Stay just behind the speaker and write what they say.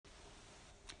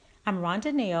I'm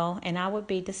Rhonda Neal, and I will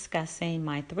be discussing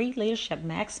my 3 leadership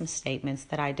maxim statements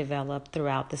that I developed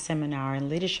throughout the seminar and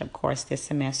leadership course this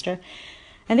semester.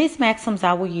 And these maxims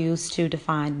I will use to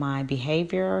define my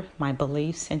behavior, my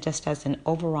beliefs, and just as an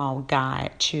overall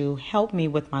guide to help me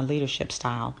with my leadership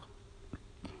style.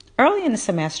 Early in the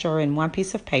semester, in one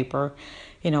piece of paper,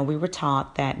 we were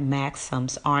taught that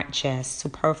maxims aren't just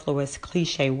superfluous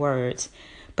cliche words,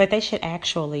 but they should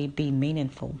actually be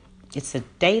meaningful. It's a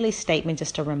daily statement,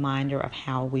 just a reminder of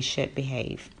how we should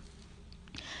behave.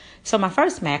 So my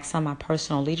first maxim, my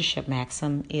personal leadership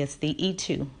maxim, is the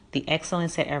E2, the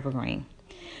Excellence at Evergreen.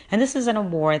 And this is an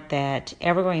award that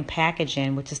Evergreen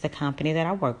Packaging, which is the company that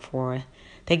I work for,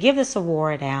 they give this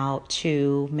award out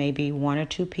to maybe 1 or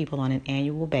 2 people on an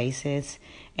annual basis,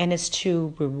 and it's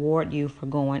to reward you for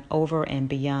going over and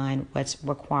beyond what's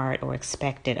required or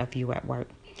expected of you at work.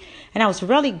 And I was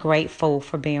really grateful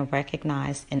for being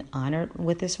recognized and honored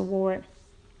with this award.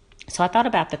 So I thought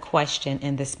about the question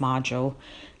in this module,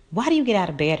 why do you get out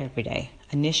of bed every day?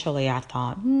 Initially, I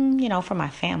thought, for my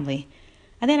family.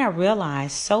 And then I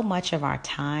realized so much of our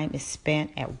time is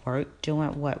spent at work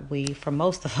doing for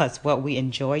most of us, what we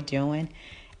enjoy doing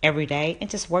every day and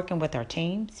just working with our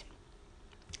teams.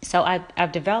 So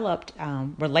I've developed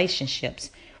relationships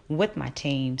with my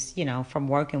teams, from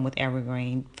working with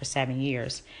Evergreen for 7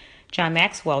 years. John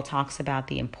Maxwell talks about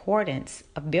the importance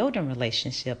of building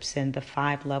relationships in the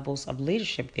 5 levels of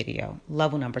leadership video.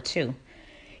 Level number 2,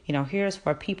 here's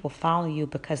where people follow you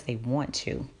because they want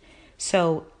to.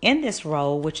 So in this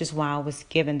role, which is why I was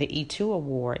given the E2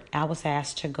 award, I was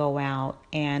asked to go out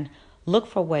and look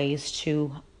for ways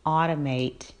to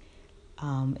automate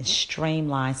and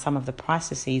streamline some of the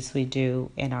processes we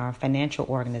do in our financial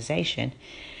organization.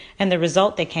 And the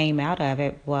result that came out of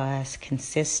it was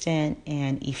consistent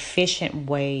and efficient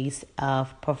ways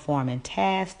of performing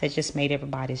tasks that just made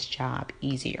everybody's job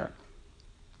easier.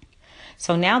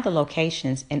 So now the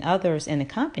locations and others in the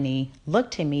company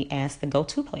look to me as the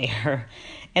go-to player.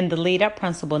 And the lead up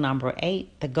principle number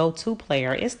 8, the go-to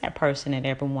player is that person that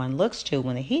everyone looks to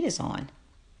when the heat is on.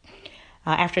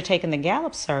 After taking the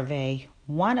Gallup survey,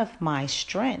 one of my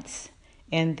strengths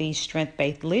in the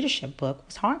strength-based leadership book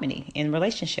was harmony in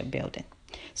relationship building.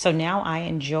 So now I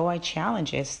enjoy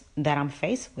challenges that I'm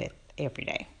faced with every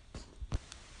day.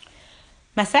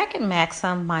 My second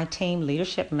maxim, my team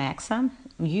leadership maxim,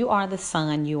 you are the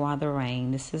sun, you are the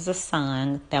rain. This is a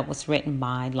song that was written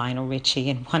by Lionel Richie,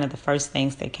 and one of the first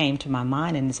things that came to my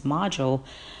mind in this module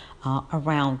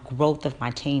around growth of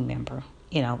my team member.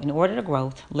 In order to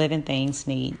grow, living things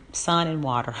need sun and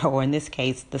water, or in this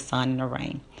case, the sun and the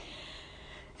rain.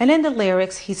 And in the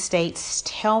lyrics, he states,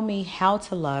 tell me how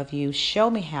to love you, show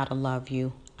me how to love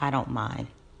you, I don't mind.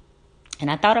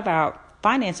 And I thought of our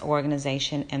finance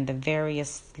organization and the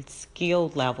various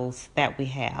skill levels that we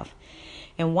have.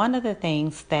 And one of the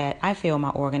things that I feel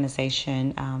my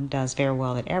organization does very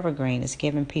well at Evergreen is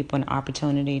giving people an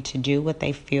opportunity to do what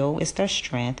they feel is their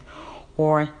strength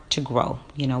or to grow.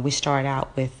 We start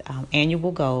out with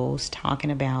annual goals, talking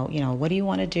about, what do you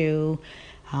want to do?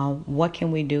 What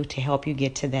can we do to help you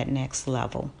get to that next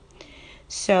level?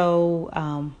 So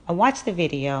I watched the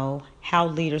video, How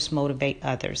Leaders Motivate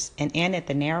Others. And in it,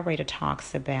 the narrator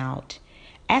talks about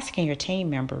asking your team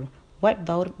member, what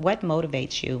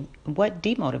motivates you, what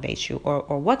demotivates you,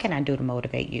 or what can I do to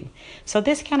motivate you? So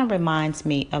this kind of reminds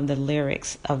me of the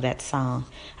lyrics of that song.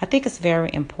 I think it's very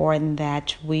important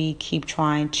that we keep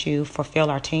trying to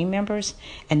fulfill our team members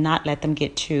and not let them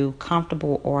get too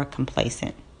comfortable or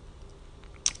complacent.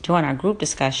 During our group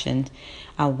discussion,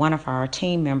 one of our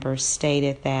team members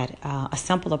stated that a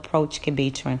simple approach could be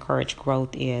to encourage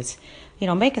growth is,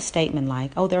 make a statement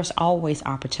like, there's always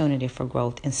opportunity for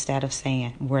growth instead of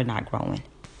saying we're not growing.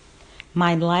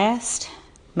 My last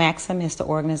maxim is the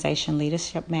organization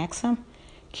leadership maxim,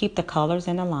 keep the colors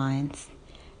in the lines.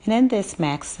 And in this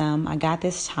maxim, I got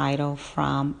this title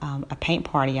from a paint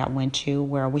party I went to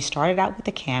where we started out with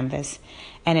a canvas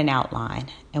and an outline.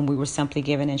 And we were simply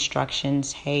given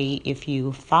instructions, hey, if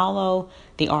you follow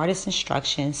the artist's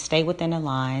instructions, stay within the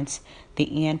lines,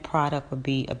 the end product would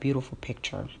be a beautiful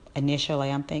picture. Initially,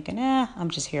 I'm thinking,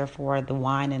 I'm just here for the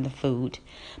wine and the food.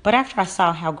 But after I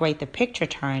saw how great the picture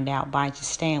turned out by just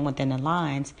staying within the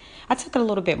lines, I took it a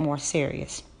little bit more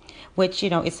serious. Which,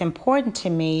 it's important to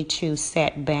me to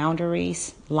set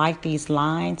boundaries like these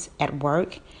lines at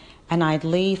work, and I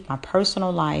leave my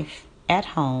personal life at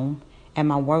home and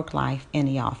my work life in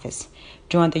the office.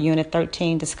 During the Unit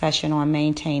 13 discussion on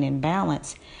maintaining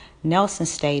balance, Nelson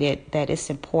stated that it's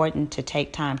important to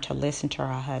take time to listen to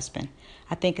our husband.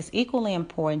 I think it's equally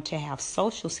important to have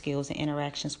social skills and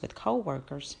interactions with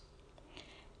coworkers.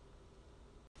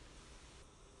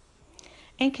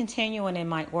 In continuing in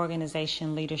my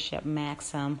organization leadership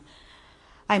maxim,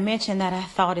 I mentioned that I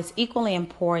thought it's equally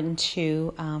important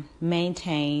to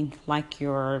maintain like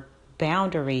your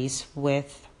boundaries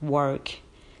with work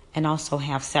and also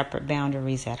have separate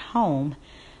boundaries at home.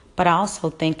 But I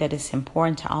also think that it's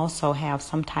important to also have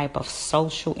some type of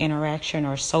social interaction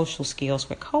or social skills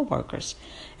with coworkers.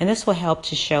 And this will help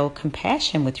to show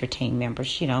compassion with your team members,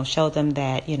 show them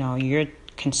that, you're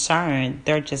concerned.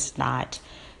 They're just not,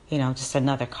 just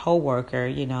another coworker,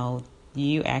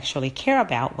 you actually care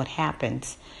about what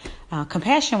happens.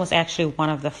 Compassion was actually one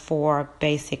of the 4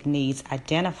 basic needs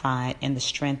identified in the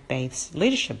Strength-Based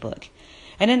Leadership book.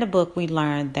 And in the book, we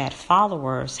learned that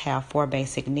followers have 4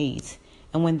 basic needs.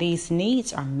 And when these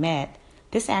needs are met,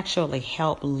 this actually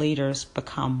helps leaders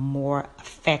become more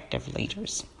effective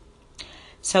leaders.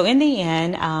 So in the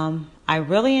end, I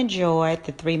really enjoyed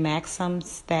the 3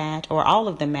 maxims all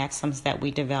of the maxims that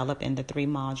we developed in the 3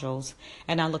 modules.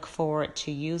 And I look forward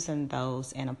to using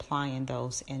those and applying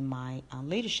those in my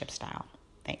leadership style.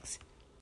 Thanks.